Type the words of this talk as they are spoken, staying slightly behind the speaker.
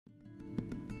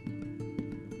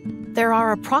There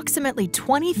are approximately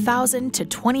 20,000 to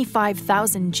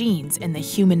 25,000 genes in the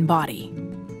human body.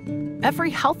 Every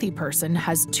healthy person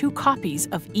has 2 copies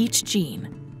of each gene,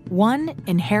 one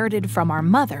inherited from our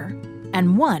mother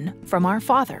and one from our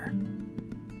father.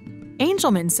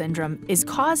 Angelman syndrome is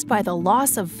caused by the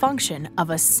loss of function of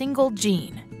a single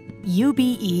gene,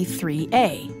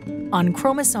 UBE3A, on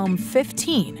chromosome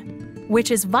 15,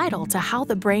 which is vital to how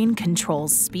the brain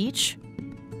controls speech,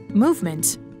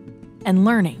 movement, and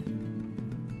learning.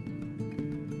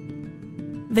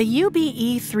 The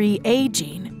UBE3A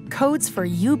gene codes for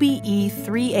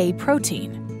UBE3A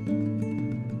protein,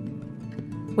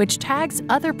 which tags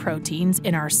other proteins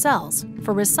in our cells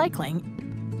for recycling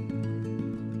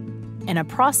in a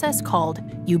process called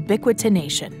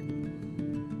ubiquitination.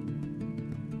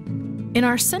 In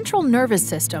our central nervous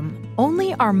system,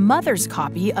 only our mother's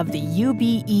copy of the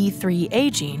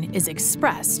UBE3A gene is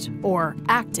expressed or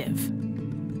active.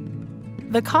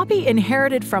 The copy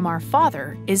inherited from our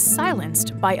father is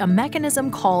silenced by a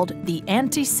mechanism called the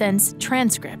antisense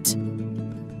transcript.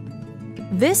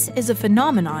 This is a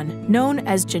phenomenon known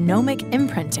as genomic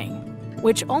imprinting,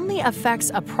 which only affects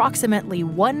approximately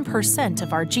 1%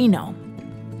 of our genome.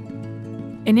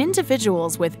 In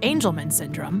individuals with Angelman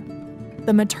syndrome,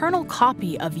 the maternal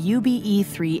copy of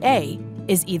UBE3A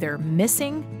is either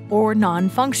missing or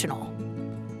non-functional,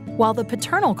 while the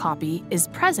paternal copy is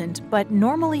present but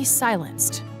normally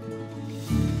silenced.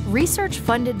 Research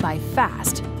funded by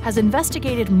FAST has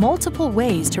investigated multiple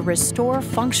ways to restore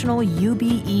functional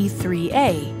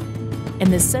UBE3A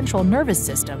in the central nervous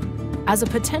system as a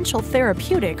potential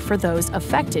therapeutic for those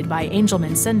affected by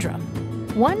Angelman syndrome.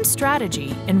 One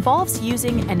strategy involves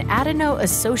using an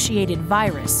adeno-associated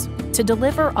virus to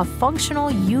deliver a functional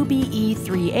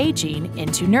UBE3A gene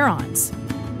into neurons.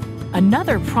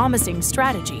 Another promising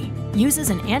strategy uses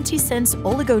an antisense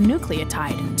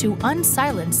oligonucleotide to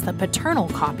unsilence the paternal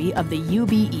copy of the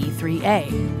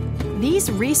UBE3A. These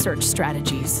research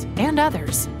strategies, and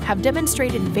others, have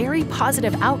demonstrated very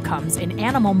positive outcomes in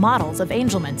animal models of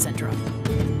Angelman syndrome.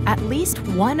 At least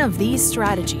one of these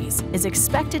strategies is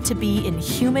expected to be in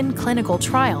human clinical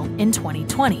trial in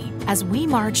 2020 as we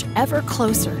march ever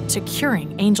closer to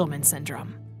curing Angelman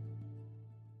syndrome.